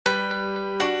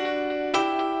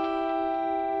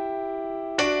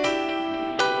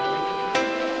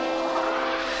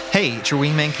Hey, it's your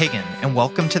wingman Kagan, and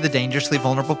welcome to the Dangerously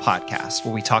Vulnerable podcast,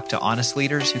 where we talk to honest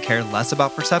leaders who care less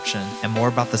about perception and more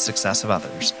about the success of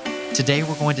others. Today,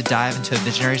 we're going to dive into a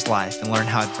visionary's life and learn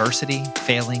how adversity,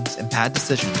 failings, and bad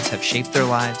decisions have shaped their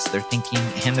lives, their thinking,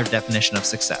 and their definition of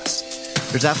success.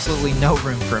 There's absolutely no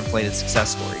room for inflated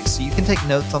success stories, so you can take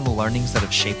notes on the learnings that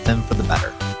have shaped them for the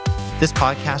better. This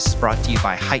podcast is brought to you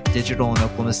by Hike Digital in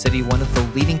Oklahoma City, one of the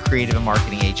leading creative and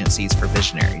marketing agencies for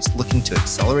visionaries looking to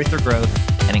accelerate their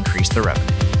growth and increase their revenue.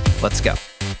 Let's go.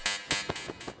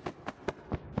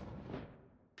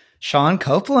 Sean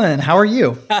Copeland, how are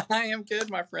you? I am good,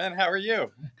 my friend. How are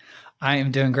you? I am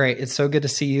doing great. It's so good to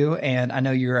see you. And I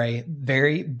know you're a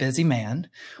very busy man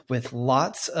with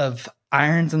lots of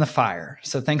irons in the fire.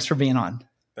 So thanks for being on.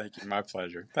 Thank you. My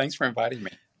pleasure. Thanks for inviting me.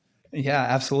 Yeah,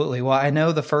 absolutely. Well, I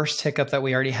know the first hiccup that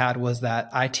we already had was that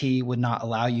IT would not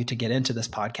allow you to get into this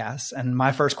podcast. And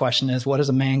my first question is, what does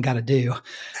a man got to do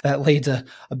that leads a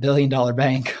 $1 billion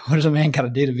bank? What does a man got to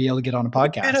do to be able to get on a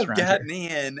podcast? Could have gotten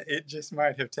in. It just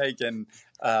might have taken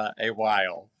a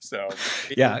while. So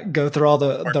yeah, go through all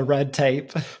the red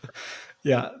tape.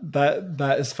 Yeah,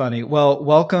 that is funny. Well,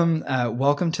 welcome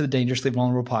to the Dangerously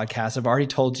Vulnerable podcast. I've already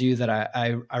told you that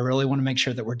I really want to make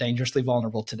sure that we're dangerously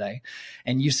vulnerable today.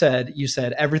 And you said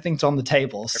everything's on the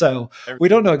table. So we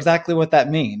don't know exactly what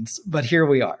that means, but here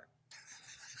we are.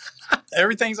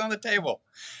 Everything's on the table.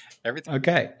 Everything.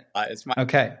 Okay. It's my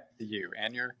okay to you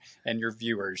and your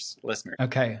viewers, listeners.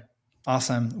 Okay.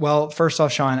 Awesome. Well, first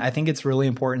off, Sean, I think it's really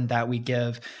important that we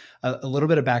give a little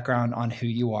bit of background on who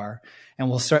you are. And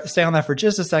we'll stay on that for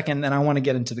just a second. And I want to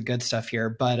get into the good stuff here,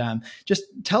 but just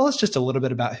tell us just a little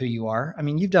bit about who you are. I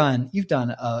mean, you've done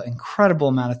an incredible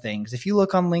amount of things. If you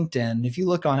look on LinkedIn, if you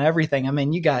look on everything, I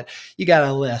mean, you got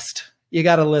a list. You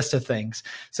got a list of things.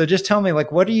 So just tell me,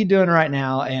 like, what are you doing right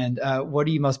now, and what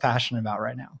are you most passionate about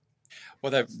right now?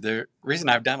 Well, the reason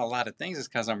I've done a lot of things is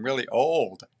because I'm really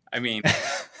old. I mean,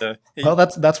 well,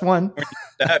 that's one. When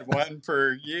you had one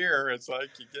per year, it's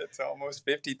like you get to almost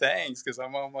 50 things because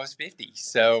I'm almost 50.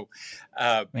 So,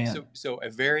 so a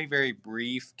very, very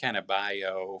brief kind of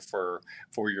bio for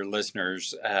your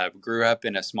listeners. Grew up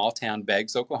in a small town,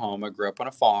 Beggs, Oklahoma. Grew up on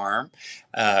a farm.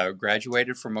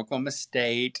 Graduated from Oklahoma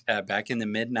State back in the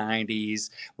mid 90s.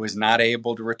 Was not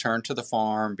able to return to the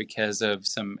farm because of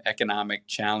some economic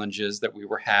challenges that we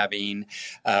were having.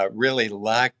 Really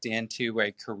lucked into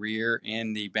a career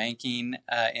in the banking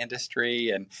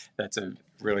industry, and that's a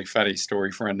really funny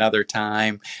story for another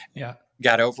time. Yeah.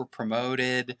 Got over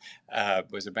promoted,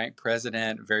 was a bank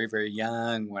president very, very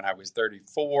young. When I was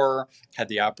 34, had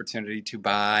the opportunity to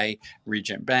buy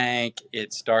Regions Bank.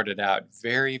 It started out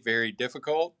very, very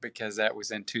difficult because that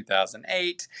was in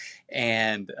 2008,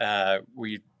 and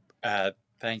we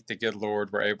thank the good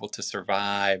Lord we're able to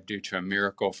survive due to a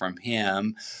miracle from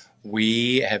Him.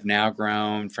 We have now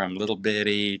grown from little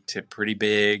bitty to pretty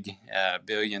big, $1.3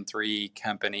 billion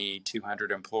company,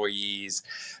 200 employees.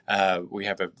 We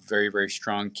have a very, very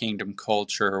strong kingdom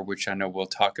culture, which I know we'll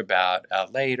talk about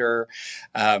later.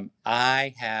 I've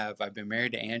been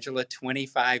married to Angela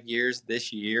 25 years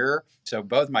this year. So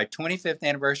both my 25th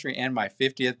anniversary and my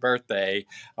 50th birthday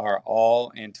are all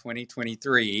in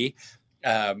 2023.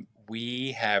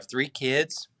 We have 3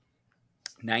 kids,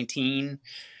 19,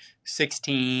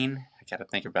 16, I got to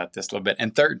think about this a little bit,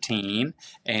 and 13,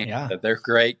 and they're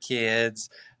great kids.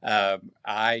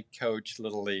 I coach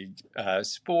Little League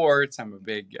sports. I'm a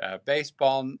big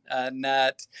baseball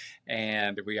nut,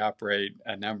 and we operate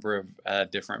a number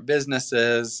of different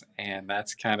businesses, and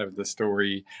that's kind of the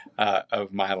story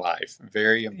of my life.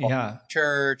 Very involved in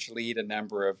church, lead a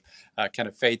number of kind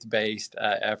of faith-based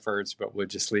efforts, but we'll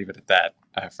just leave it at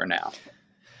that for now.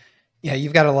 Yeah,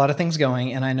 you've got a lot of things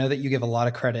going, and I know that you give a lot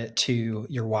of credit to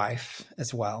your wife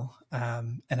as well.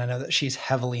 And I know that she's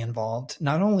heavily involved.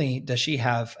 Not only does she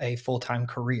have a full-time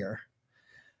career,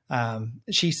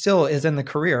 she still is in the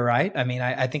career, right? I mean,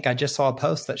 I think I just saw a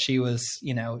post that she was,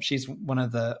 she's one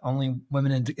of the only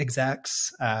women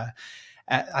execs. I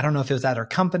don't know if it was at her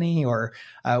company or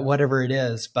whatever it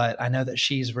is, but I know that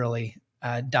she's really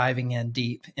diving in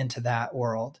deep into that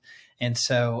world. And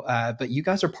so, but you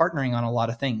guys are partnering on a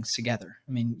lot of things together.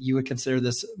 I mean, you would consider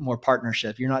this more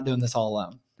partnership. You're not doing this all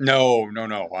alone. No.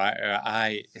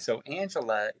 So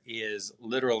Angela is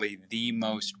literally the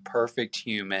most perfect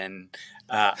human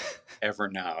ever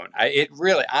known. I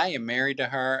am married to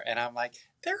her, and I'm like,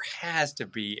 there has to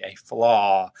be a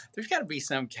flaw. There's got to be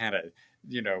some kind of,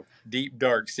 deep,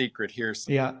 dark secret here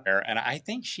somewhere. Yeah. And I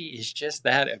think she is just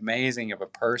that amazing of a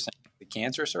person. a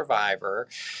cancer survivor.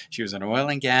 She was an oil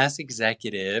and gas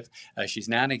executive. She's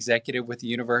now an executive with the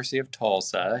University of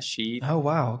Tulsa. She Oh,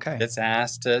 wow. Okay. gets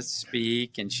asked to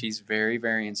speak, and she's very,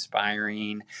 very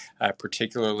inspiring,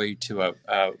 particularly to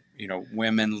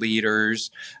women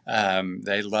leaders.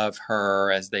 They love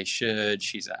her as they should.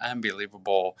 She's an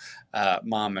unbelievable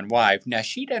mom and wife. Now,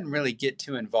 she doesn't really get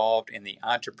too involved in the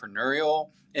entrepreneurial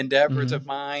endeavors of Hmm.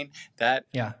 mine. That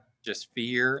Yeah. just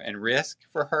fear and risk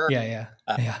for her. Yeah. Yeah.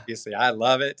 Yeah. Obviously, I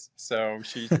love it. So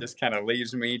she just kind of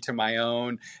leaves me to my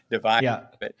own device. Yeah.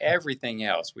 But everything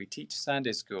else, we teach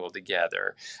Sunday school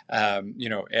together.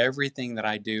 Everything that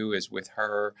I do is with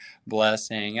her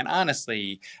blessing. And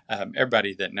honestly,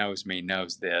 everybody that knows me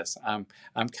knows this. I'm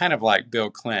kind of like Bill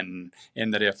Clinton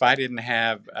in that if I didn't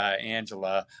have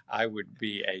Angela, I would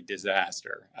be a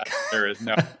disaster. There is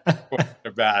no question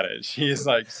about it. She's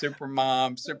like super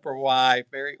mom, super wife,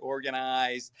 very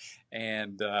organized,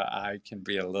 and I can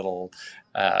be a little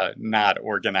not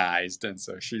organized, and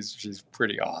so she's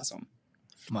pretty awesome.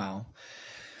 Wow.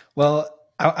 Well,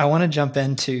 I want to jump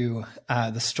into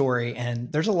the story,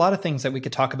 and there's a lot of things that we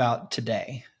could talk about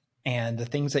today and the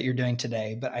things that you're doing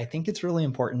today, but I think it's really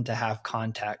important to have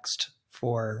context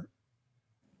for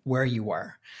where you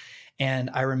were. And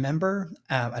I remember,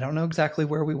 I don't know exactly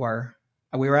where we were.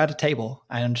 We were at a table,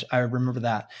 and I remember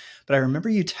that. But I remember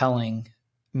you telling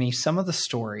me some of the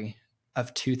story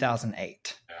of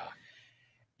 2008. Yeah.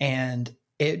 And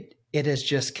it has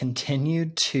just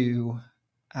continued to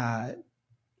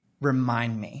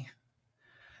remind me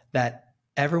that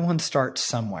everyone starts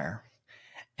somewhere.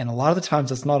 And a lot of the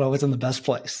times it's not always in the best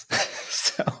place.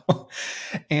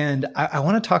 And I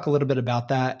want to talk a little bit about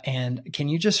that. And can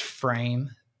you just frame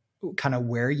kind of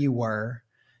where you were?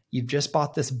 You've just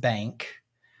bought this bank.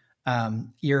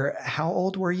 How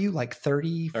old were you? Like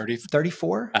 30,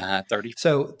 34? 30.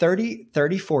 So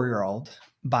 34-year-old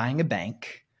buying a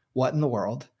bank. What in the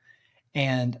world?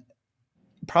 And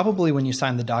probably when you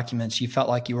signed the documents, you felt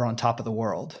like you were on top of the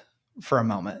world for a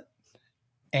moment.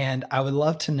 And I would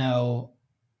love to know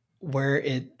where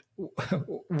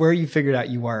you figured out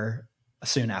you were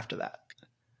soon after that.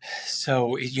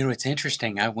 So, it's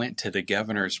interesting. I went to the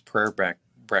governor's prayer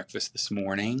breakfast this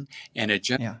morning, and it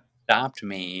just stopped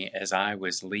me as I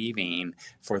was leaving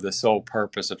for the sole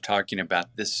purpose of talking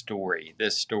about this story.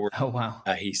 This story, oh wow,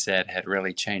 he said, had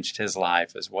really changed his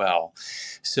life as well.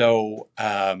 So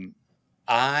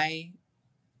I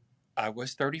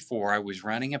was 34. I was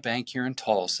running a bank here in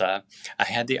Tulsa. I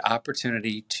had the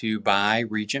opportunity to buy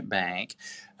Regent Bank.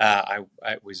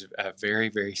 It was a very,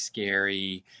 very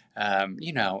scary.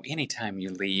 Anytime you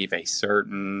leave a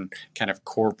certain kind of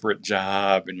corporate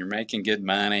job and you're making good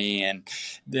money, and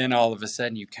then all of a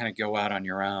sudden you kind of go out on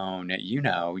your own,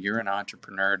 you're an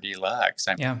entrepreneur deluxe.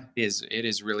 It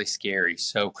is really scary.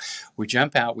 So we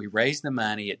jump out, we raise the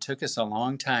money. It took us a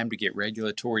long time to get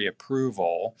regulatory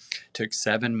approval. It took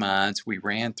 7 months. We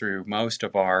ran through most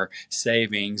of our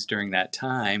savings during that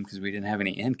time because we didn't have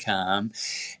any income.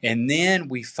 And then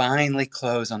we finally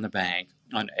closed on the bank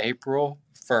on April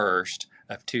 1st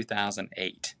of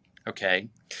 2008. Okay.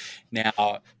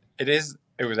 Now it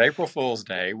was April Fool's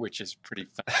Day, which is pretty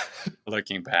fun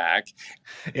looking back.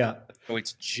 Yeah. So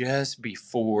it's just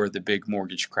before the big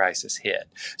mortgage crisis hit.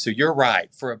 So you're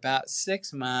right. For about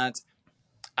 6 months,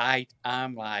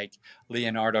 I'm like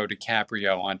Leonardo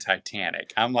DiCaprio on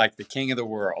Titanic. I'm like the king of the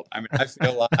world. I mean, I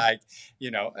feel like,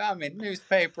 I'm in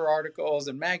newspaper articles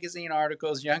and magazine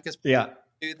articles, youngest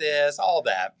do this, all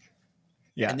that.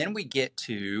 Yeah. And then we get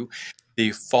to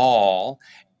the fall,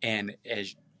 and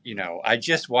as I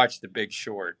just watched The Big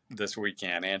Short this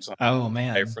weekend, Angela. Oh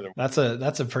man, that's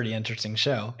a pretty interesting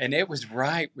show. And it was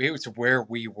where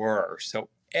we were. So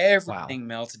everything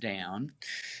melts down.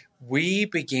 We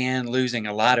began losing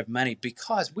a lot of money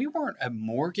because we weren't a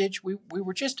mortgage. We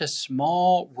were just a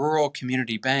small rural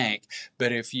community bank.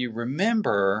 But if you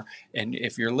remember, and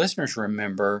if your listeners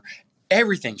remember,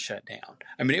 everything shut down.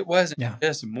 I mean, it wasn't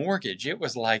just mortgage. It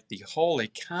was like the whole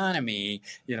economy,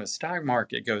 stock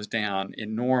market goes down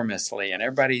enormously, and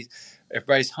everybody's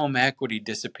home equity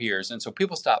disappears. And so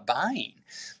people stopped buying.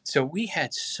 So we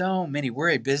had we're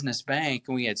a business bank,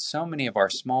 and we had so many of our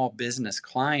small business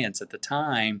clients at the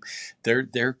time,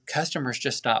 their customers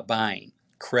just stopped buying.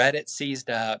 Credit seized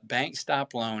up, banks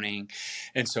stopped loaning,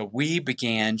 and so we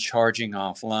began charging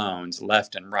off loans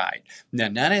left and right. Now,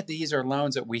 none of these are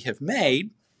loans that we have made,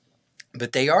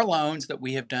 but they are loans that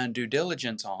we have done due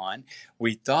diligence on.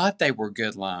 We thought they were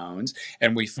good loans,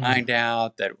 and we find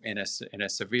out that in a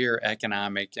severe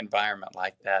economic environment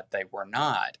like that, they were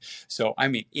not. So, I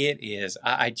mean,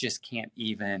 I just can't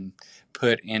even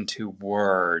put into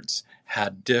words how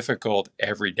difficult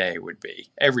every day would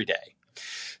be, every day.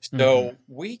 Mm-hmm. So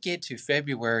we get to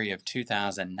February of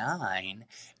 2009,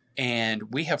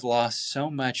 and we have lost so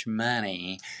much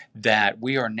money that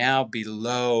we are now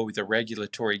below the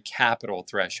regulatory capital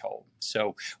threshold.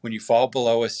 So when you fall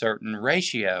below a certain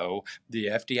ratio, the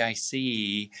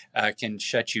FDIC can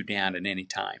shut you down at any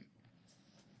time.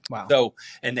 Wow. So,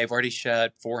 and they've already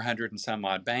shut 400 and some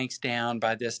odd banks down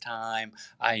by this time.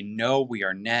 I know we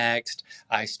are next.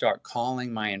 I start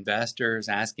calling my investors,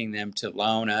 asking them to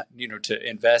loan, to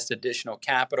invest additional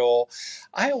capital.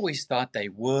 I always thought they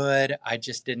would. I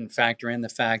just didn't factor in the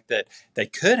fact that they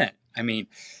couldn't. I mean,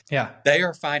 Yeah. they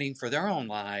are fighting for their own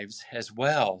lives as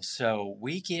well. So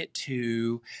we get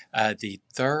to the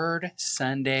third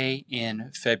Sunday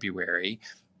in February.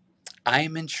 I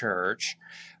am in church.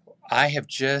 I have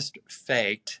just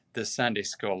faked the Sunday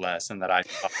school lesson that I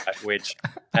taught, which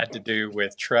had to do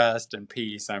with trust and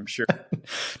peace, I'm sure.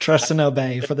 Trust and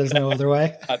obey, for there's no other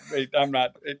way. I'm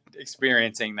not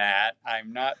experiencing that.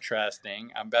 I'm not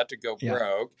trusting. I'm about to go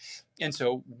broke. And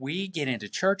so we get into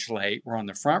church late. We're on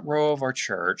the front row of our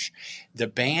church. The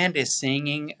band is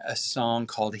singing a song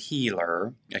called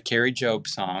Healer, a Carrie Job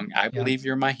song. I believe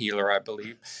you're my healer. I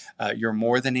believe you're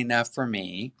more than enough for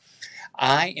me.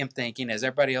 I am thinking, as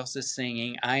everybody else is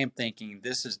singing, I am thinking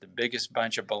this is the biggest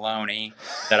bunch of baloney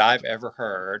that I've ever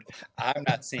heard. I'm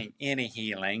not seeing any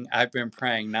healing. I've been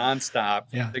praying nonstop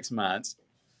for 6 months.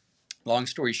 Long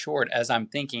story short, as I'm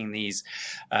thinking these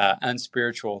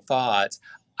unspiritual thoughts,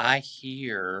 I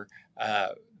hear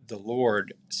the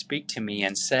Lord speak to me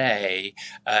and say,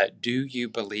 do you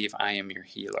believe I am your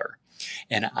healer?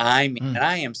 And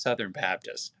I am Southern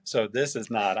Baptist, so this is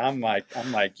not. I'm like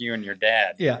you and your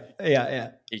dad. Yeah.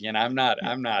 And I'm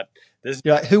not. This.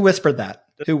 Who whispered that?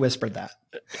 Who whispered that?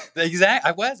 Exactly.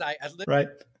 I was. I right.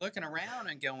 Looking around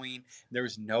and going. There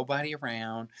was nobody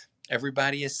around.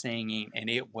 Everybody is singing, and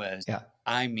it was.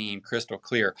 I mean, crystal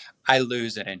clear. I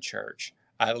lose it in church.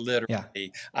 I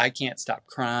literally, I can't stop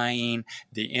crying.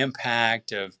 The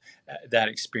impact of that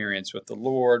experience with the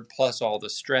Lord, plus all the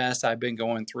stress I've been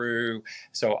going through.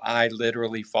 So I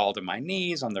literally fall to my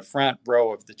knees on the front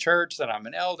row of the church that I'm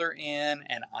an elder in.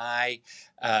 And I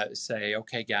say,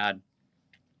 okay, God,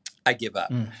 I give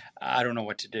up. I don't know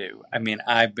what to do. I mean,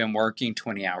 I've been working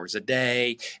 20 hours a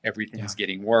day. Everything's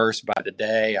getting worse by the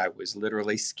day. I was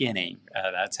literally skinning.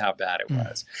 That's how bad it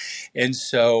was. And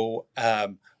so,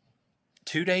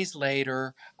 2 days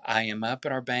later, I am up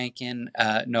at our bank in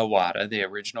Nowata, the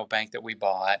original bank that we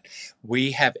bought.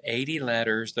 We have 80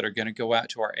 letters that are going to go out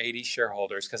to our 80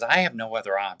 shareholders because I have no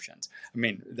other options. I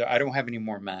mean, I don't have any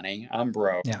more money. I'm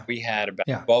broke. We had about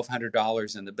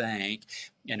 $1,200 in the bank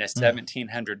and a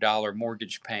 $1,700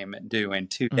 mortgage payment due in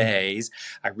 2 days.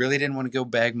 I really didn't want to go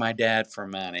beg my dad for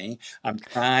money. I'm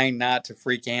trying not to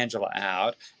freak Angela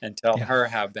out and tell her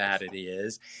how bad it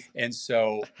is. And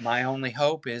so my only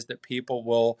hope is that people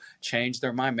will change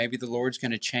their mind. Maybe the Lord's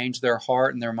going to change their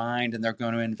heart and their mind, and they're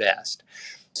going to invest.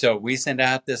 So we send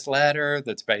out this letter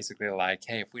that's basically like,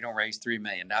 hey, if we don't raise $3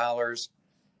 million,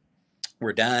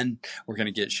 we're done. We're going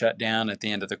to get shut down at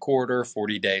the end of the quarter,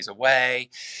 40 days away.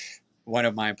 One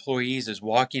of my employees is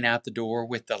walking out the door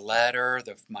with the letter.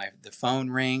 The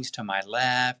phone rings to my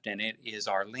left, and it is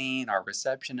Arlene, our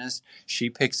receptionist. She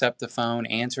picks up the phone,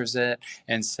 answers it,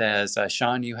 and says,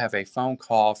 Sean, you have a phone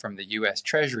call from the U.S.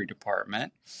 Treasury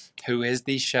Department, who is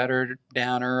the shutter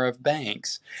downer of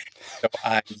banks. So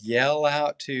I yell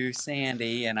out to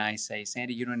Sandy, and I say,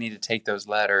 Sandy, you don't need to take those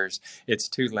letters. It's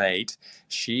too late.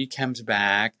 She comes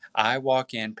back. I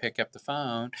walk in, pick up the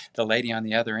phone. The lady on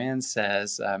the other end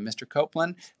says, Mr.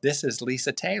 Copeland, this is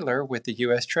Lisa Taylor with the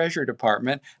U.S. Treasury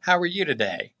Department. How are you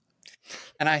today?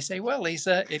 And I say, well,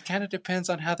 Lisa, it kind of depends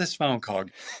on how this phone call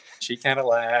goes. She kind of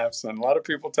laughs, and a lot of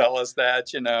people tell us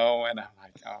that, and I'm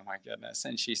like, oh my goodness.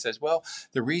 And she says, well,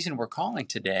 the reason we're calling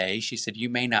today, she said, you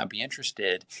may not be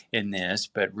interested in this,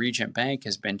 but Regent Bank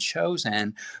has been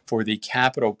chosen for the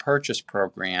capital purchase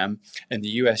program, and the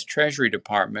U.S. Treasury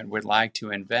Department would like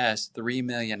to invest $3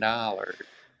 million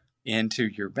into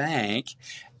your bank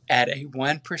at a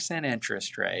 1%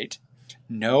 interest rate,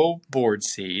 no board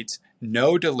seats,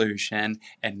 no dilution,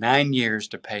 and 9 years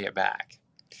to pay it back.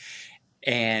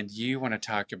 And you want to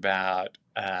talk about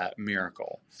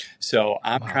miracle. So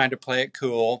I'm trying to play it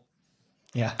cool.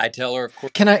 Yeah. I tell her, of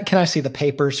course. Can I see the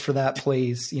papers for that,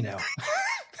 please?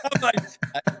 I'm like,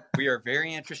 we are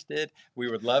very interested.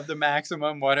 We would love the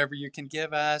maximum, whatever you can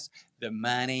give us. The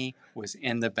money was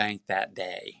in the bank that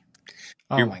day.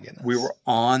 Oh my goodness. We were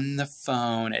on the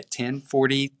phone at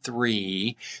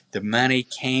 10:43. The money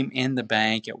came in the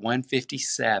bank at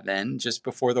 1:57, just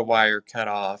before the wire cut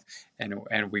off, and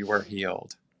we were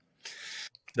healed.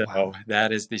 So Wow.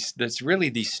 that's really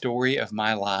the story of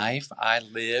my life. I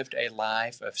lived a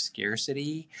life of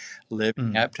scarcity,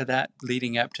 Mm,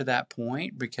 leading up to that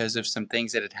point, because of some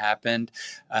things that had happened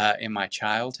in my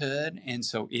childhood, and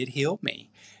so it healed me.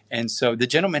 And so the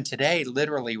gentleman today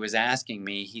literally was asking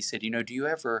me. He said, "Do you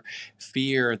ever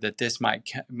fear that this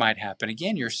might happen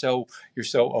again? You're so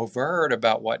overt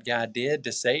about what God did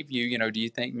to save you. Do you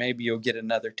think maybe you'll get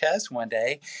another test one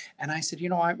day?" And I said,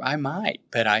 I might,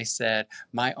 but I said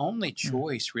my only mm,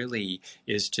 choice really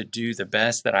is to do the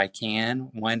best that I can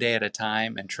one day at a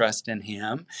time and trust in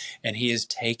Him. And He has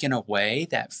taken away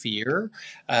that fear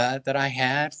that I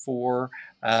had for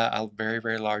a very,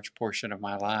 very large portion of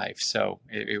my life. So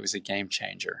it was a game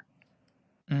changer.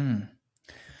 mm.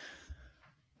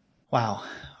 Wow.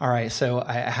 All right. So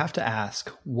I have to ask,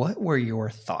 what were your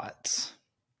thoughts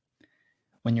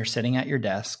when you're sitting at your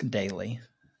desk daily?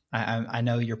 I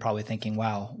know you're probably thinking,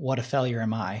 wow, what a failure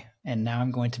am I? And now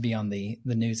I'm going to be on the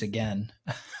news again,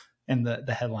 and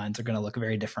the headlines are going to look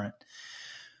very different.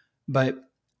 But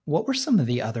what were some of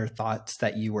the other thoughts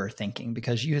that you were thinking?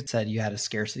 Because you had said you had a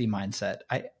scarcity mindset.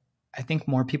 I think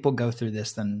more people go through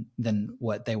this than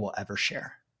what they will ever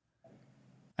share.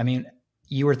 I mean,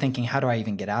 you were thinking, how do I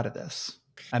even get out of this?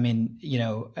 I mean,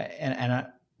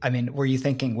 I mean, were you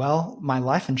thinking, well, my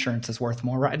life insurance is worth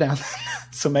more right now,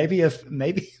 so maybe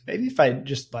if I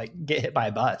just like get hit by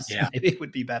a bus, Yeah, maybe it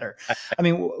would be better. I, I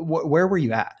mean, where were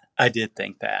you at? I did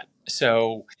think that.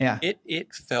 So Yeah.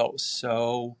 it felt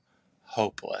so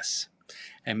hopeless.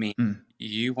 I mean, Mm.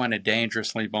 you wanted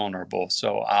dangerously vulnerable,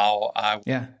 so I went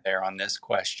Yeah. there on this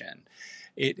question.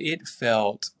 It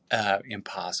felt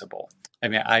impossible. I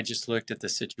mean, I just looked at the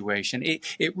situation.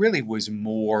 It really was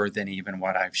more than even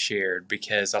what I've shared,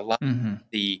 because a lot of Hmm.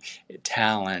 the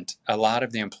talent, a lot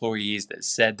of the employees that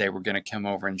said they were going to come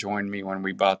over and join me when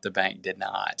we bought the bank did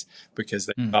not, because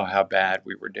they Mm. saw how bad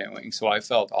we were doing. So I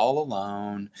felt all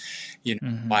alone.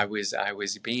 Hmm. I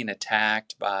was being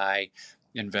attacked by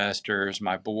investors.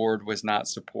 My board was not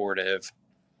supportive.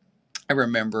 I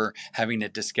remember having a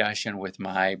discussion with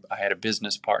I had a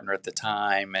business partner at the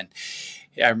time, and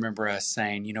I remember us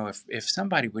saying, if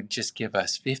somebody would just give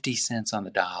us 50 cents on the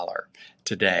dollar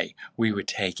today, we would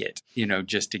take it,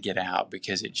 just to get out,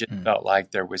 because it just Mm. felt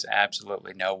like there was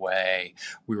absolutely no way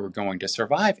we were going to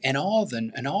survive. And all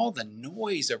the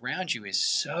noise around you is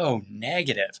so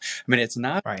negative. I mean, it's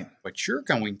not Right. what you're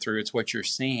going through, it's what you're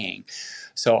seeing.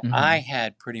 So I Hmm.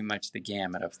 had pretty much the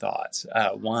gamut of thoughts.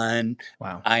 One,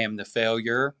 Wow. I am the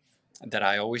failure that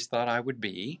I always thought I would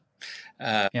be.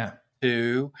 Uh, Yeah.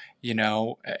 Two,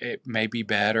 it may be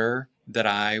better that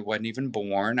I wasn't even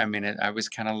born. I mean, I was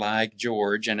kind of like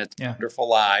George in It's Yeah. a Wonderful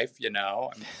Life. I mean,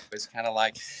 it was kind of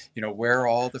like, where are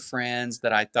all the friends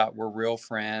that I thought were real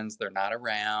friends? They're not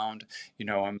around.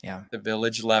 I'm Yeah. the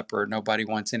village leper. Nobody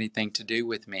wants anything to do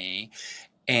with me.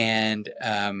 And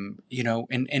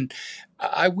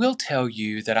I will tell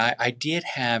you that I did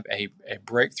have a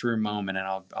breakthrough moment, and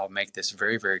I'll make this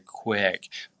very, very quick.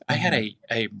 I had Hmm.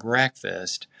 a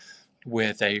breakfast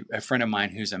with a friend of mine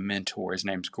who's a mentor. His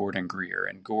name's Gordon Greer,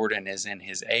 and Gordon is in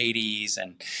his 80s.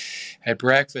 And at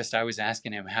breakfast, I was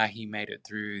asking him how he made it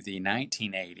through the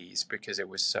 1980s, because it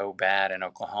was so bad in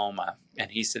Oklahoma.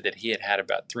 And he said that he had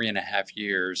about 3.5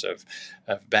 years of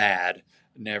bad,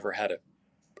 never had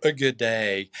a good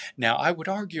day. Now, I would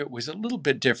argue it was a little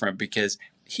bit different, because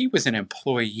he was an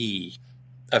employee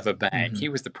of a bank. Hmm. He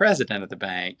was the president of the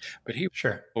bank, but he was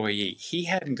Sure. an employee. He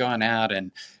hadn't gone out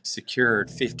and secured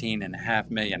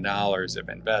 $15.5 million of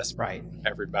investment Right.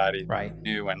 everybody Right.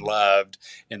 knew and loved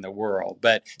in the world.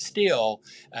 But still,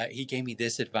 he gave me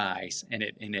this advice, and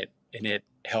it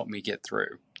helped me get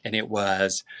through. And it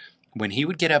was, when he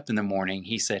would get up in the morning,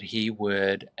 he said he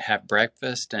would have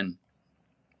breakfast, and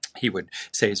he would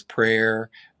say his prayer,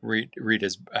 read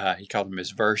his, he called them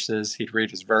his verses. He'd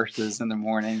read his verses in the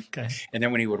morning. Okay. And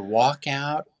then when he would walk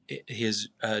out his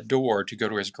door to go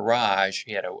to his garage,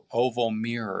 he had an oval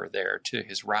mirror there to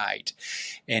his right.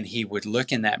 And he would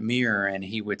look in that mirror, and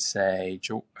he would say,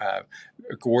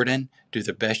 Gordon, do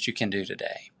the best you can do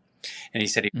today. And he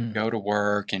said he would Mm. go to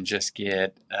work and just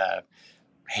get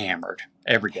hammered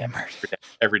every day, Hammered. every day,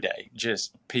 every day.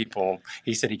 Just people.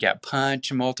 He said he got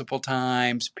punched multiple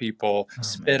times. People Oh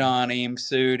spit man. on him,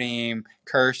 sued him,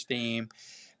 cursed him.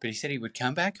 But he said he would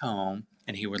come back home,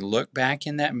 and he would look back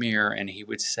in that mirror, and he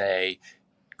would say,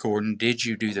 Gordon, did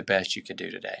you do the best you could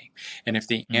do today? And if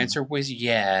the Mm. answer was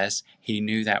yes, he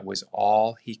knew that was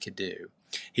all he could do.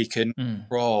 He couldn't Mm.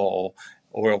 control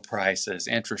oil prices,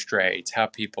 interest rates, how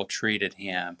people treated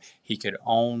him. He could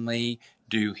only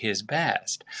do his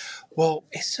best. Well,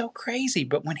 it's so crazy.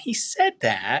 But when he said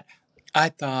that, I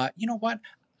thought, you know what?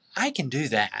 I can do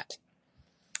that.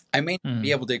 I may not be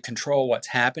Mm. able to control what's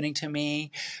happening to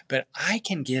me, but I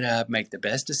can get up, make the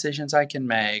best decisions I can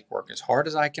make, work as hard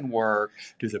as I can work,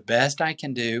 do the best I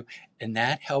can do. And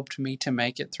that helped me to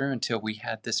make it through until we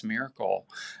had this miracle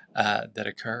that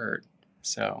occurred.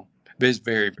 So it was a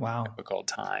very, very Wow. difficult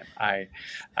time. I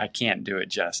can't do it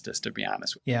justice, to be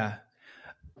honest with Yeah.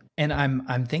 And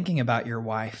I'm thinking about your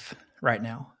wife right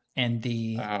now and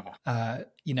you. the Oh,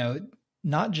 you know,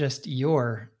 not just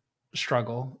your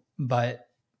struggle, but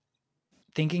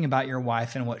thinking about your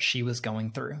wife and what she was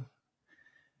going through.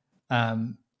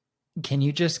 Um, can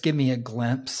you just give me a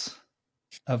glimpse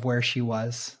of where she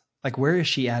was? Like, where is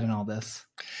she at in all this?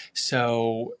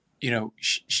 so,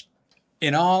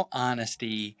 in all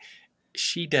honesty,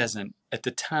 she doesn't, at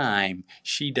the time,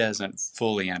 she doesn't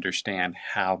fully understand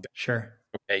how, Sure.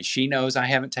 okay, she knows I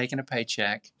haven't taken a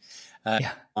paycheck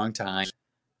Yeah. a long time.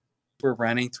 We're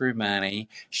running through money.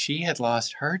 She had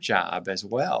lost her job as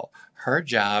well. Her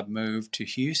job moved to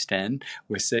Houston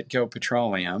with Citgo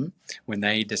Petroleum when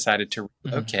they decided to Mhm.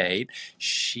 relocate.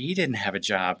 She didn't have a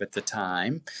job at the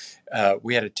time.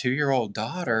 We had a 2-year-old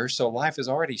daughter, so life is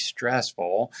already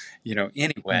stressful,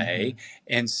 anyway. Mhm.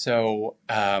 And so,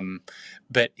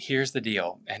 but here's the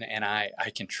deal, and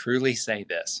I can truly say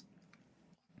this,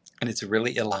 and it's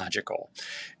really illogical.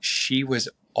 She was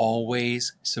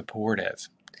always supportive.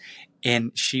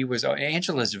 And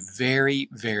Angela's very,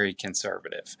 very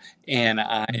conservative, and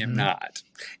I am Mhm. not.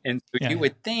 And so you Yeah.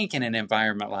 would think in an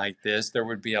environment like this, there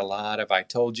would be a lot of I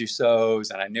told you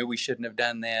so's, and I knew we shouldn't have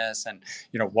done this, and,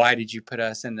 why did you put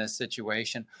us in this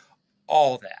situation?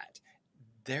 All that.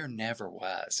 There never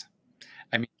was.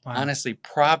 I mean, Wow. honestly,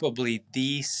 probably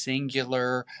the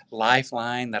singular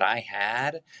lifeline that I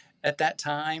had at that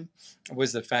time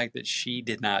was the fact that she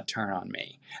did not turn on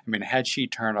me. I mean, had she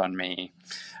turned on me,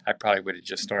 I probably would have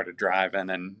just started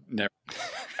driving and never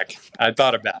back. I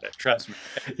thought about it, trust me.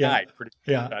 At Yeah. night, pretty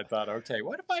Yeah. much, I thought, okay,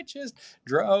 what if I just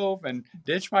drove and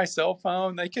ditched my cell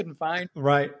phone? They couldn't find,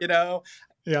 Right. you know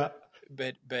Yeah.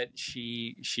 but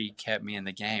she kept me in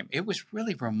the game. It was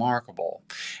really remarkable,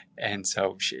 and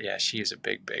so she is a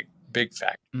big, big, big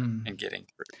factor Mm. in getting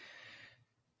through.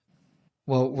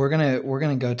 Well, we're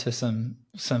gonna go to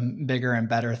some bigger and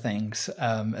better things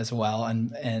as well,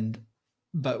 and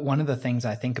but one of the things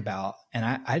I think about, and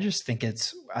I just think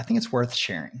it's worth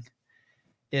sharing,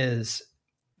 is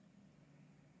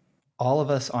all of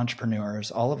us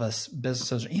entrepreneurs, all of us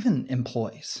businesses, even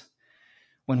employees,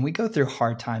 when we go through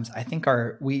hard times, I think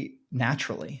we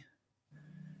naturally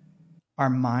our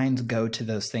minds go to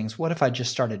those things. What if I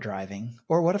just started driving,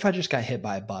 or what if I just got hit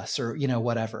by a bus, or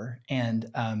whatever? And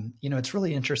it's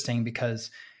really interesting because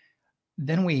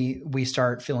then we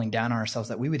start feeling down on ourselves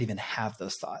that we would even have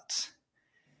those thoughts.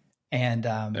 And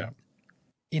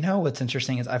Yeah, what's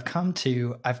interesting is I've come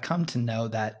to know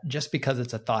that just because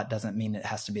it's a thought doesn't mean it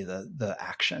has to be the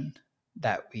action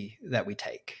that we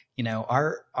take.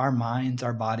 Our minds,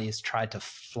 our bodies try to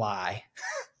fly,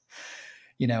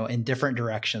 in different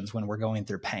directions when we're going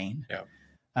through pain.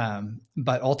 yeah.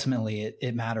 But ultimately,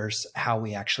 it matters how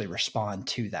we actually respond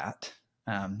to that.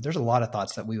 There's a lot of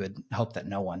thoughts that we would hope that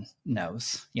no one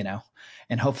knows,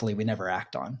 and hopefully we never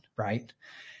act on, right?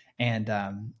 And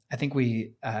I think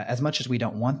as much as we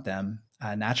don't want them,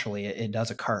 naturally it does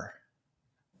occur.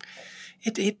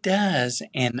 It does,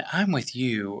 and I'm with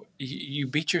you. You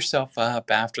beat yourself up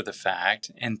after the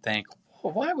fact and think,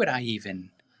 well, why would I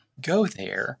even go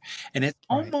there? And it's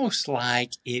Right. almost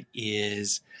like it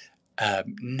is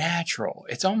natural.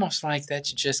 It's almost like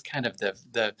that's just kind of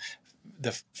the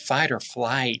fight or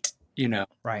flight,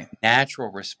 Right.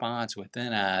 natural response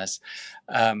within us.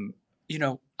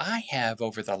 I have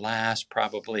over the last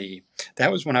probably,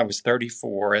 that was when I was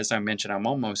 34. As I mentioned, I'm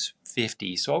almost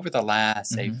 50. So over the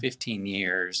last, say, Mm-hmm. 15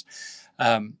 years,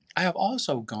 I have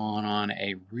also gone on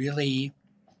a really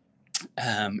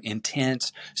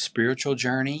intense spiritual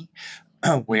journey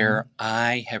Mm-hmm. where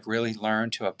I have really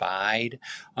learned to abide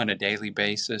on a daily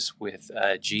basis with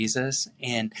Jesus.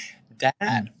 And that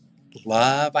Mm.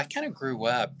 love, I kind of grew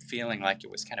up feeling like it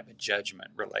was kind of a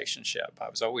judgment relationship. I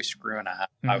was always screwing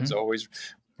up. I was Mm-hmm. always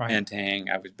Right. repenting.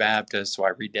 I was Baptist, so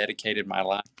I rededicated my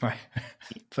life. Right.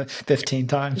 15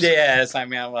 times. Yes, I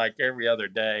mean, I'm like every other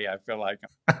day, I feel like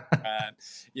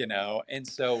and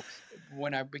so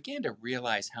when I began to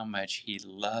realize how much he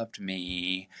loved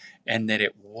me and that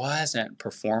it wasn't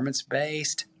performance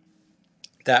based,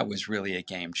 that was really a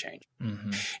game changer.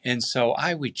 Mm-hmm. And so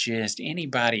I would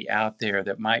anybody out there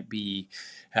that might be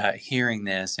hearing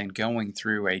this and going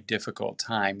through a difficult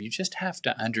time, you just have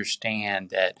to understand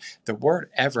that the word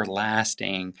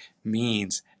everlasting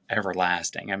means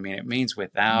everlasting. I mean, it means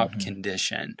without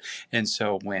condition. And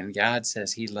so when God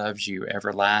says he loves you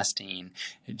everlasting,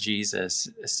 Jesus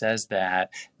says that,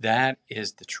 that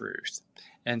is the truth.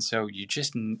 And so you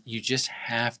just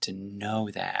have to know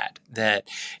that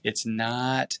it's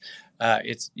not,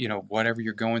 it's, whatever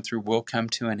you're going through will come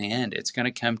to an end. It's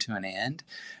going to come to an end.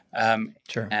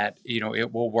 Sure. That,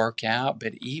 it will work out.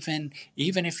 But even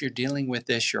if you're dealing with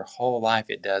this your whole life,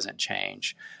 it doesn't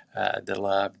change the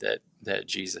love that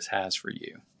Jesus has for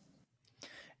you.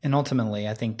 And ultimately,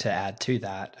 I think to add to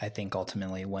that, I think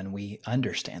ultimately when we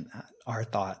understand that, our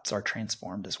thoughts are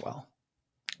transformed as well.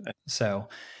 So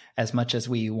as much as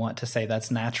we want to say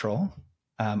that's natural,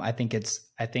 I think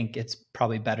it's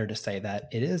probably better to say that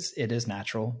it is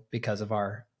natural because of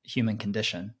our human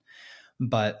condition,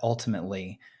 but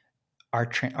ultimately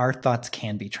our thoughts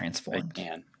can be transformed.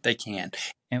 They can.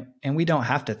 And we don't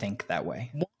have to think that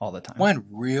way all the time. One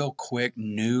real quick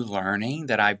new learning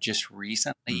that I've just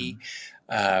recently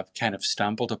kind of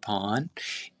stumbled upon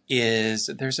is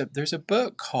there's a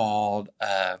book called,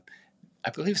 I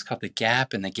believe it's called The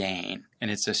Gap and the Gain, and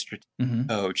it's a strategic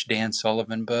coach, Dan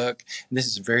Sullivan book. And this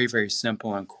is very, very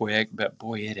simple and quick, but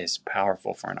boy, it is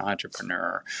powerful for an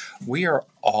entrepreneur. We are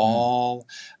all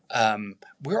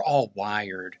we're all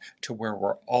wired to where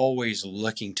we're always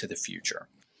looking to the future,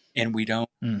 and we don't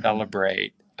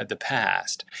celebrate the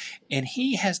past. And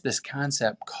he has this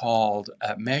concept called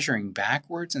measuring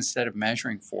backwards instead of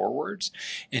measuring forwards,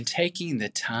 and taking the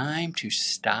time to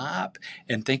stop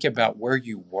and think about where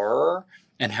you were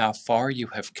and how far you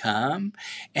have come.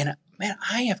 And man,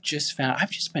 I've just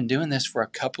been doing this for a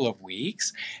couple of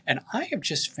weeks, and I have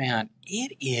just found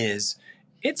it's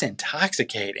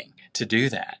intoxicating to do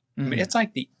that. I mean, it's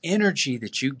like the energy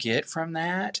that you get from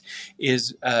that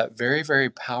is very, very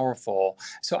powerful.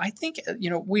 So I think,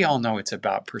 we all know it's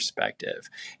about perspective.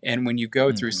 And when you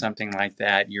go through something like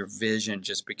that, your vision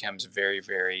just becomes very,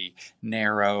 very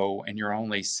narrow, and you're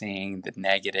only seeing the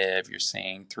negative. You're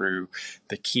seeing through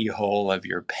the keyhole of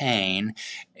your pain.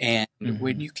 And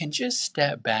when you can just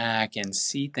step back and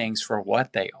see things for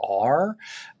what they are,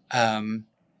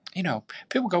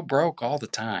 people go broke all the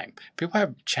time. People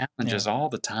have challenges all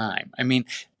the time. I mean,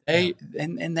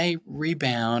 they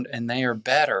rebound, and they are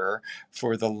better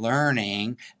for the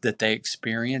learning that they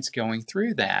experience going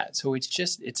through that. So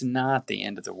it's not the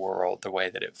end of the world the way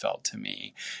that it felt to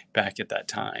me back at that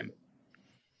time.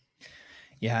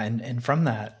 Yeah. And from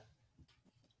that,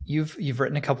 You've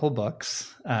written a couple of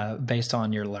books based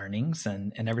on your learnings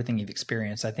and everything you've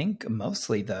experienced. I think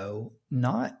mostly, though,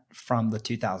 not from the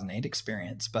 2008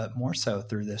 experience, but more so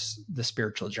through the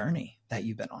spiritual journey that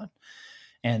you've been on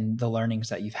and the learnings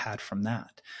that you've had from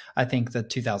that. I think the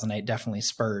 2008 definitely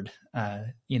spurred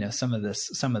some of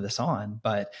this on.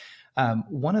 But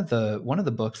one of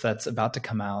the books that's about to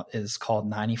come out is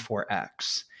called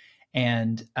 94X,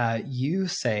 and you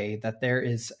say that there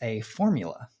is a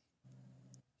formula.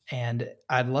 And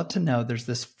I'd love to know, there's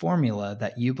this formula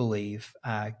that you believe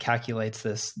calculates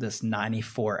this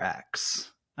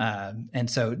 94X. And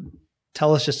so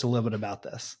tell us just a little bit about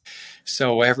this.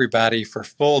 So everybody, for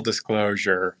full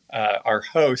disclosure, our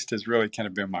host has really kind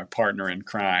of been my partner in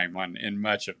crime in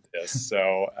much of this.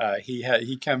 So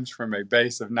he comes from a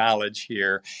base of knowledge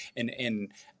here.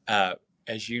 And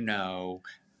as you know,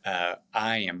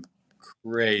 I am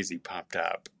crazy pumped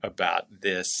up about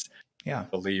this. I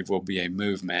believe will be a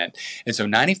movement. And so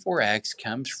 94X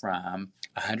comes from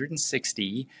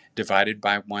 160 divided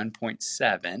by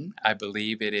 1.7. I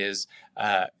believe it is,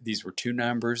 these were two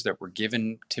numbers that were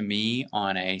given to me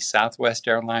on a Southwest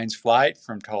Airlines flight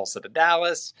from Tulsa to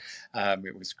Dallas.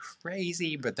 It was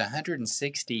crazy, but the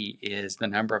 160 is the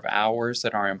number of hours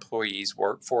that our employees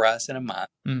work for us in a month.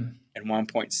 And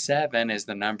 1.7 is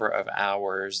the number of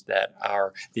hours that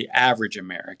the average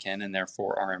American, and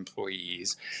therefore our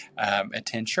employees,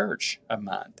 attend church a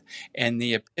month. And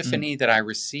the epiphany that I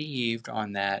received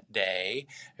on that day,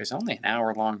 it was only an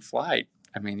hour-long flight.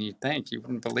 I mean, you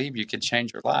wouldn't believe you could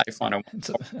change your life on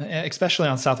especially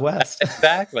on Southwest.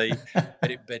 Exactly.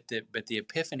 But the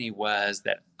epiphany was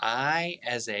that I,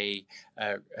 as a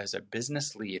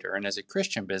business leader and as a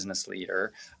Christian business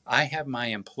leader, I have my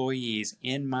employees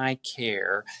in my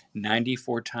care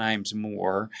 94 times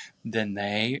more than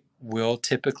they will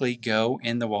typically go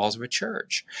in the walls of a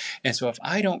church. And so if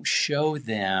I don't show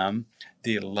them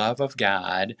the love of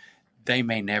God, they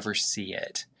may never see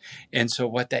it. And so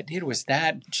what that did was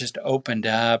that just opened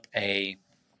up a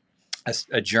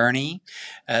a journey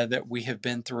that we have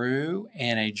been through,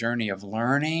 and a journey of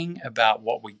learning about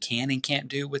what we can and can't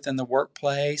do within the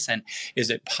workplace. And is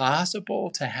it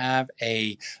possible to have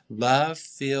a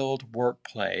love-filled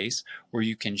workplace where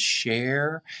you can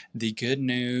share the good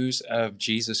news of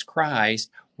Jesus Christ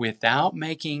without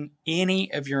making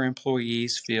any of your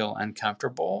employees feel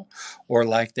uncomfortable or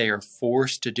like they are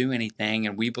forced to do anything?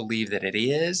 And we believe that it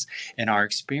is. And our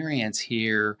experience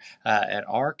here at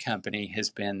our company has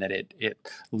been that it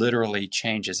literally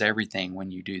changes everything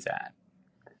when you do that.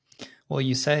 Well,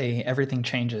 you say everything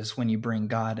changes when you bring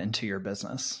God into your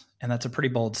business. And that's a pretty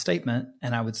bold statement.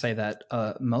 And I would say that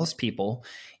most people,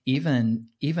 even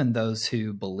those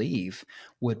who believe,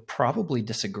 would probably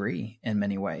disagree in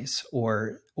many ways,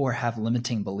 or have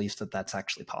limiting beliefs that that's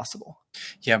actually possible.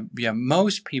 Yeah.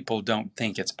 Most people don't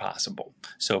think it's possible.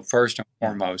 So first and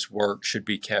foremost, work should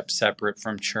be kept separate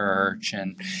from church.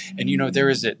 And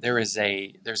there's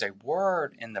a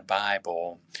word in the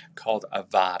Bible called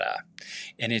avada,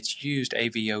 and it's used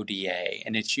AVODA,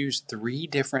 and it's used 3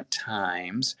 different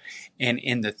times. And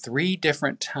in the 3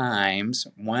 different times,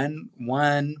 one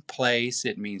place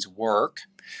it means work,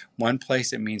 one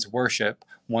place it means worship,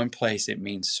 one place it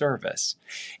means service.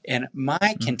 And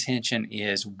my contention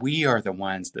is we are the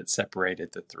ones that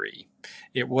separated the 3.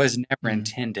 It was never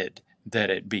intended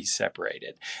that it be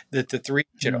separated, that the 3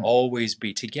 should always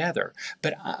be together.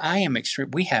 But I am extreme.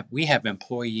 We have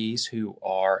employees who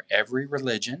are every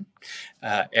religion,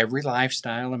 every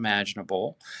lifestyle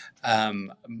imaginable.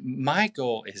 My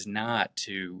goal is not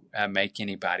to make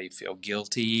anybody feel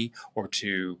guilty or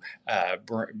to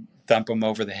thump them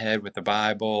over the head with the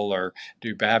Bible or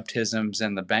do baptisms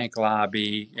in the bank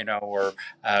lobby, or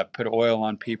put oil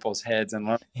on people's heads in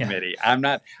loan committee. I'm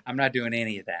not doing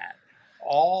any of that.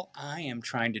 All I am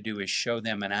trying to do is show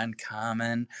them an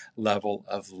uncommon level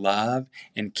of love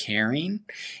and caring,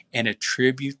 and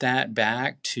attribute that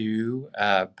back to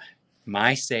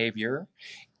my Savior,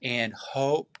 and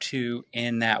hope to,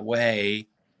 in that way,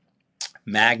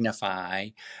 magnify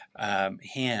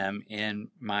him in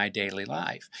my daily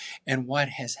life. And what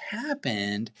has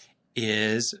happened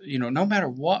is, no matter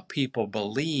what people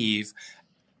believe,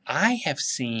 I have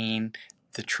seen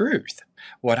the truth.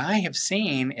 What I have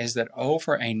seen is that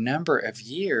over a number of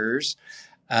years,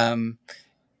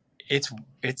 it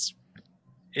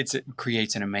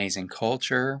creates an amazing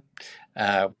culture.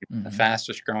 The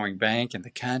fastest growing bank in the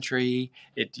country.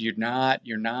 You're not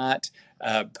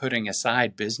putting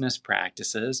aside business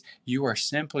practices. You are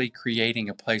simply creating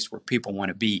a place where people want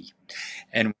to be.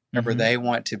 And whenever they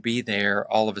want to be there,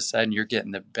 all of a sudden you're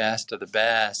getting the best of the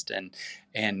best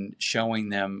and showing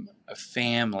them a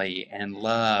family and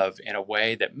love in a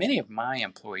way that many of my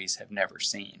employees have never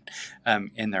seen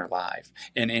in their life.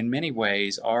 And in many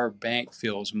ways, our bank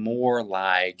feels more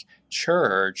like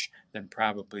church than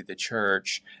probably the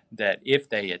church that, if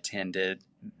they attended,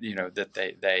 that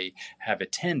they have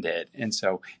attended. And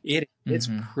so it's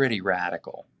pretty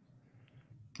radical.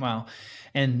 Wow.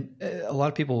 And a lot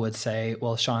of people would say,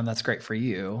 well, Sean, that's great for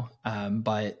you.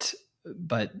 But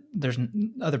there's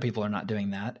other people are not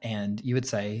doing that. And you would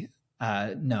say,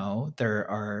 no, there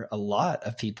are a lot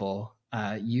of people,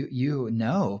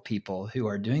 people who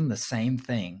are doing the same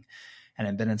thing and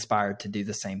have been inspired to do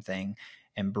the same thing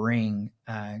and bring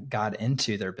God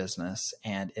into their business.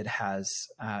 And it has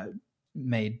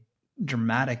made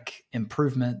dramatic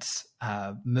improvements,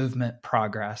 movement,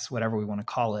 progress, whatever we want to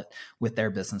call it, with their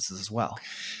businesses as well.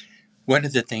 One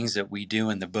of the things that we do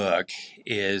in the book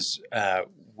is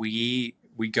we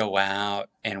go out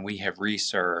and we have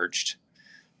researched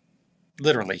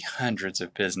literally hundreds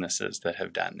of businesses that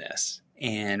have done this.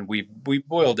 And we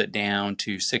boiled it down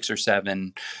to 6 or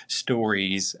 7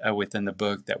 stories within the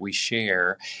book that we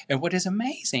share. And what is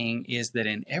amazing is that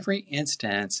in every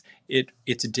instance,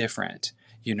 it's different.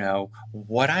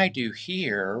 What I do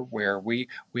here, where we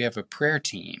have a prayer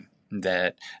team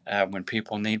that when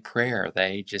people need prayer,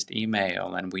 they just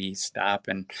email and we stop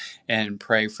and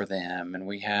pray for them. And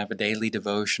we have a daily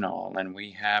devotional and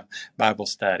we have Bible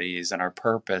studies. And our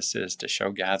purpose is to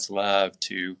show God's love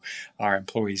to our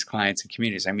employees, clients, and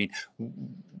communities. I mean,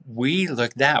 we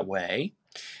look that way.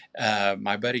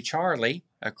 My buddy Charlie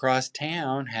across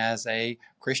town has a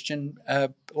Christian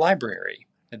library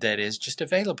that is just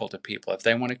available to people if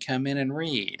they want to come in and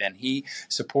read. And he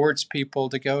supports people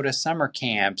to go to summer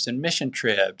camps and mission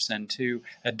trips and to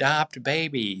adopt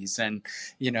babies. And,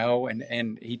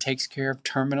 and he takes care of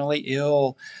terminally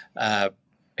ill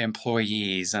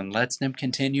employees and lets them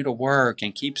continue to work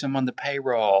and keeps them on the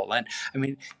payroll. And I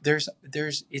mean, it's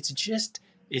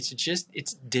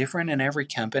different in every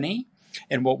company.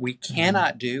 And what we Mhm.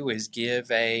 cannot do is give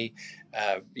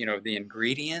the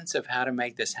ingredients of how to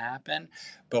make this happen.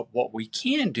 But what we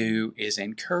can do is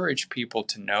encourage people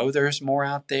to know there's more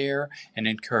out there and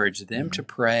encourage them to Mhm.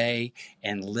 pray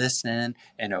and listen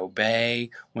and obey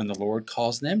when the Lord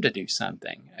calls them to do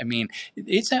something. I mean,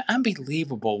 it's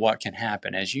unbelievable what can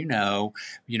happen. As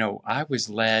I was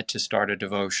led to start a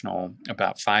devotional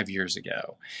about 5 years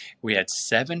ago. We had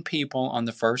 7 people on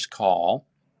the first call.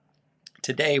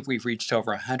 Today, we've reached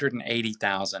over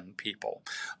 180,000 people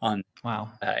on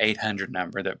Wow. 800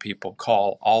 number that people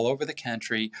call all over the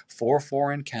country, 4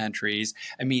 foreign countries.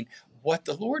 I mean, what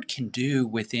the Lord can do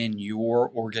within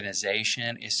your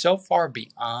organization is so far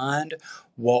beyond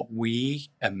what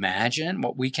we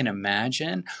can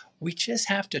imagine. We just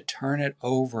have to turn it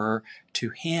over to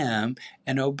Him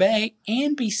and obey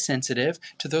and be sensitive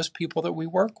to those people that we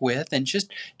work with, and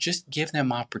just give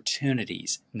them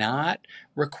opportunities, not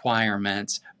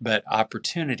requirements, but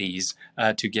opportunities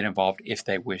to get involved if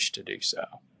they wish to do so.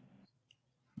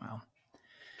 Wow.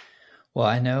 Well,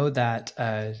 I know that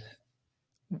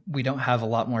we don't have a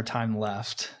lot more time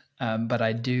left, but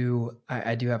I do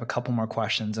have a couple more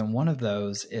questions, and one of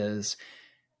those is,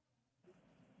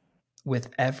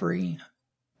 with every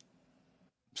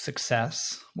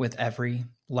success, with every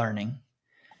learning,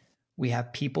 we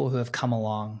have people who have come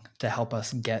along to help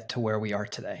us get to where we are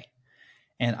today.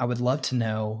 And I would love to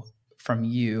know from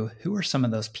you, who are some of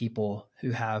those people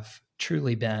who have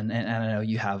truly been, and I know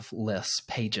you have lists,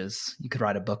 pages, you could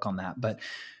write a book on that, but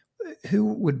who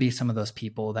would be some of those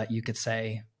people that you could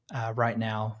say right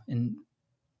now and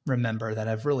remember that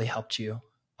have really helped you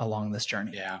along this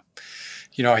journey? Yeah.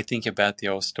 I think about the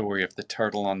old story of the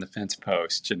turtle on the fence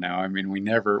post. I mean, we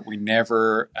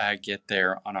never get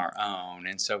there on our own.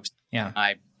 And so Yeah.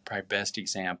 my probably best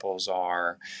examples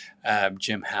are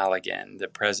Jim Halligan, the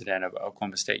president of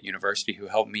Oklahoma State University, who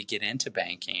helped me get into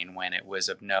banking when it was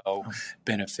of no Oh.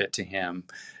 benefit to him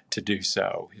to do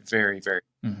so. Very, very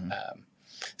Mm-hmm.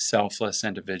 selfless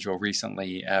individual,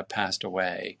 recently passed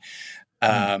away.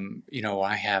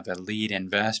 I have a lead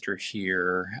investor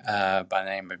here by the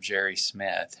name of Jerry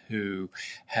Smith, who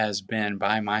has been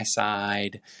by my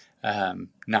side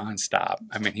nonstop.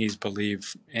 I mean, he's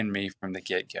believed in me from the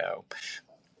get-go.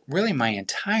 Really, my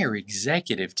entire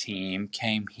executive team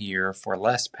came here for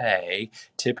less pay,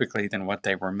 typically, than what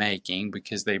they were making,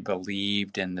 because they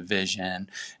believed in the vision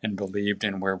and believed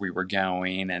in where we were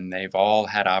going. And they've all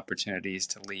had opportunities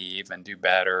to leave and do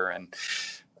better and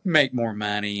make more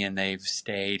money, and they've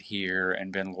stayed here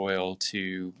and been loyal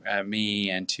to me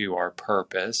and to our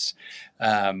purpose.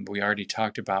 We already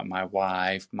talked about my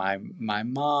wife, my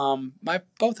mom,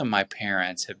 both of my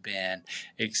parents have been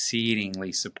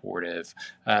exceedingly supportive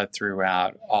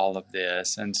throughout all of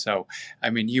this. And so, I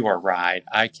mean, you are right.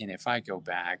 If I go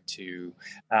back to,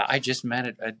 I just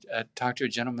talked to a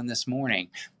gentleman this morning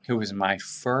who was my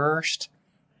first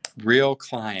real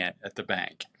client at the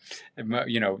bank.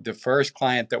 The first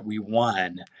client that we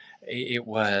won, it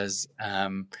was,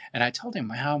 and I told him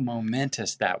how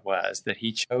momentous that was, that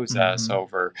he chose us Mm-hmm.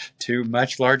 over 2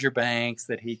 much larger banks,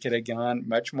 that he could have gone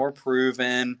much more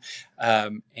proven.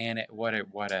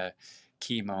 What a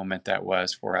key moment that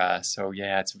was for us. So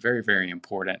yeah, it's very, very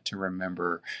important to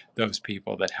remember those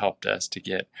people that helped us to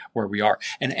get where we are.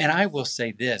 And I will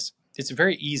say this, it's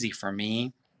very easy for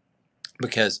me,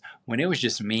 because when it was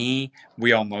just me,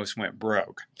 we almost went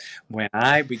broke. When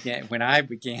I began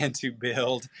to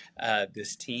build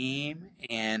this team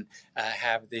and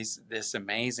have this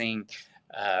amazing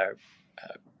uh,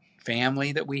 uh,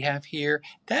 family that we have here,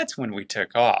 that's when we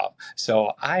took off.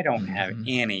 So I don't have Mm-hmm.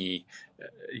 any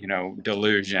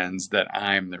delusions that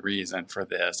I'm the reason for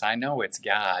this. I know it's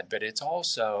God, but it's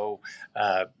also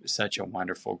such a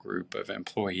wonderful group of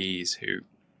employees who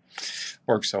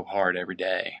work so hard every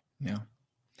day. Yeah.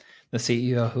 The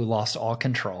CEO who lost all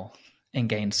control and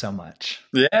gained so much.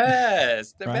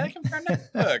 Yes, that Right? can be our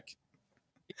next book.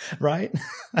 Right?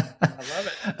 I love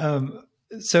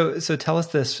it. So tell us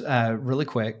this really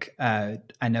quick. I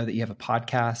know that you have a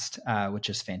podcast, which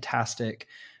is fantastic.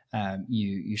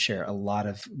 You share a lot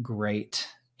of great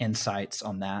insights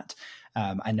on that.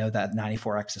 I know that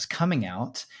 94X is coming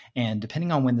out, and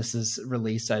depending on when this is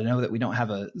released, I know that we don't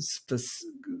have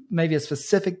maybe a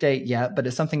specific date yet, but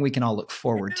it's something we can all look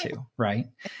forward to, right?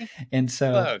 And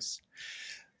so, Close.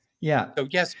 yeah. So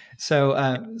yes,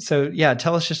 So yeah,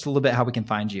 tell us just a little bit how we can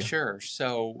find you. sure.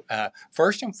 So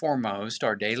first and foremost,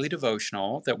 our daily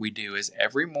devotional that we do is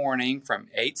every morning from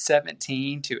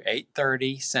 8:17 to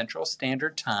 8:30 Central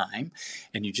Standard Time,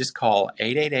 and you just call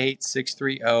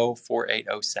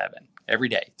 888-630-4807 every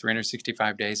day,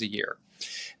 365 days a year.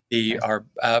 Our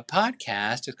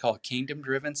podcast is called Kingdom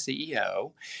Driven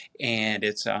CEO, and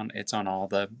it's on all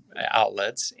the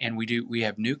outlets. And we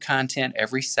have new content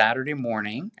every Saturday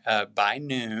morning by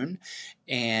noon,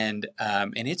 and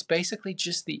it's basically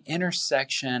just the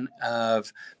intersection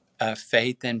of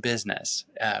faith and business.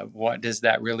 What does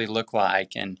that really look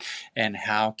like, and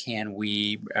how can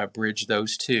we bridge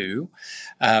those two?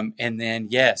 And then,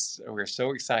 yes, we're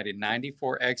so excited.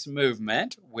 94X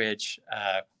Movement, which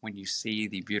when you see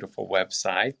the beautiful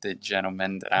website, the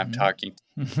gentleman that I'm talking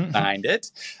to signed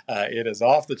it. It is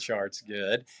off the charts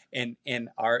good. And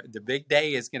the big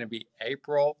day is going to be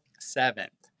April 7th.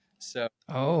 So,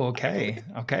 okay,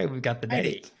 we've got the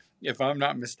date, if I'm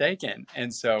not mistaken.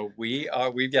 And so we've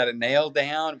got it nailed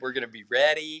down. We're going to be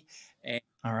ready, and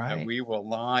all right, we will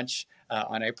launch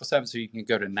on April 7th. So you can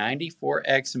go to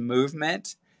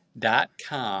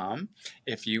 94xmovement.com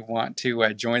if you want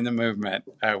to join the movement.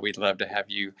 We'd love to have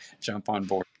you jump on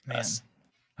board with us.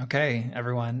 Okay,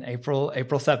 everyone, April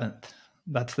 7th.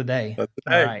 That's the day. That's the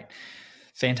day. All right.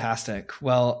 Fantastic.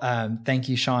 Well, thank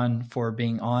you, Sean, for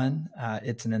being on.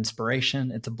 It's an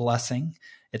inspiration. It's a blessing.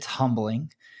 It's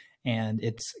humbling. And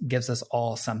it gives us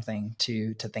all something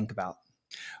to think about.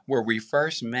 Where we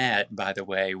first met, by the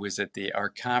way, was at our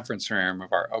conference room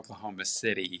of our Oklahoma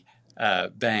City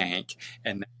bank.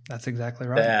 And that's exactly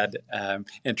right. Dad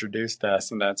introduced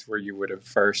us, and that's where you would have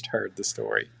first heard the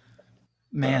story.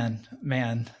 Man,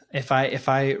 if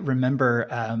I remember,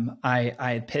 I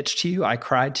had pitched to you, I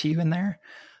cried to you in there.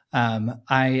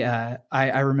 I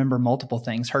remember multiple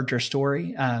things, heard your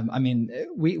story. I mean,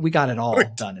 we got it all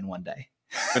done in one day.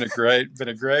 Been a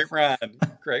great run,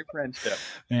 great friendship.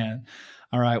 Man.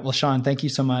 All right. Well, Sean, thank you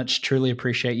so much. Truly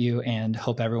appreciate you, and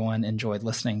hope everyone enjoyed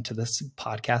listening to this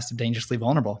podcast of Dangerously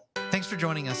Vulnerable. Thanks for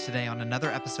joining us today on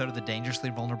another episode of the Dangerously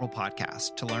Vulnerable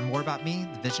podcast. To learn more about me,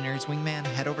 the Visionaries Wingman,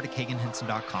 head over to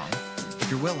KaganHenson.com.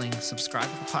 If you're willing, subscribe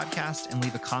to the podcast and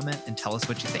leave a comment and tell us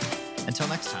what you think. Until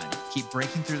next time, keep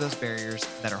breaking through those barriers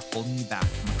that are holding you back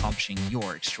from accomplishing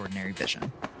your extraordinary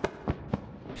vision.